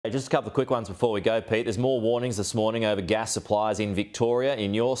just a couple of quick ones before we go, Pete. There's more warnings this morning over gas supplies in Victoria,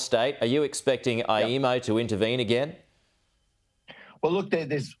 in your state. Are you expecting AEMO to intervene again? Well, look,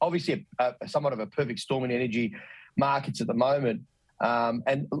 there's obviously somewhat of a perfect storm in energy markets at the moment.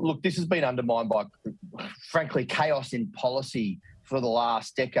 And look, this has been undermined by, frankly, chaos in policy for the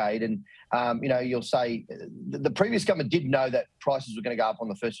last decade. And, you'll say the previous government did know that prices were going to go up on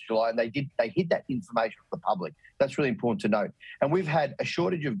the 1st of July, and they hid that information from the public. That's really important to note. And we've had a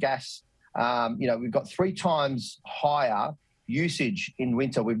shortage of gas. We've got 3 times higher usage in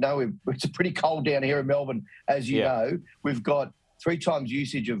winter. It's pretty cold down here in Melbourne, as you know. We've got 3 times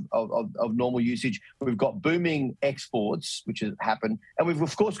usage of normal usage. We've got booming exports, which has happened. And we've,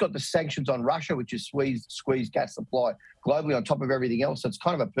 of course, got the sanctions on Russia, which has squeezed gas supply globally on top of everything else. So it's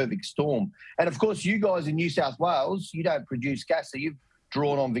kind of a perfect storm. And, of course, you guys in New South Wales, you don't produce gas, so you've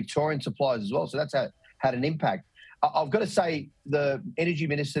drawn on Victorian supplies as well. So that's had an impact. I've got to say the Energy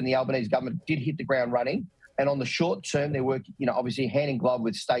Minister and the Albanese government did hit the ground running. And on the short term, they're working, obviously hand in glove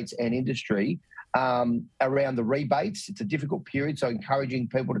with states and industry around the rebates. It's a difficult period, so encouraging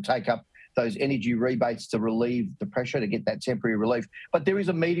people to take up those energy rebates to relieve the pressure, to get that temporary relief. But there is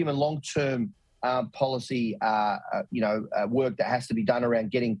a medium and long-term policy, work that has to be done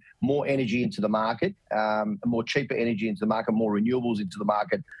around getting more energy into the market, more cheaper energy into the market, more renewables into the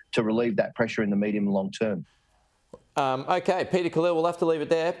market to relieve that pressure in the medium and long term. OK, Peter Khalil, we'll have to leave it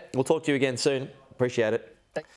there. We'll talk to you again soon. Appreciate it.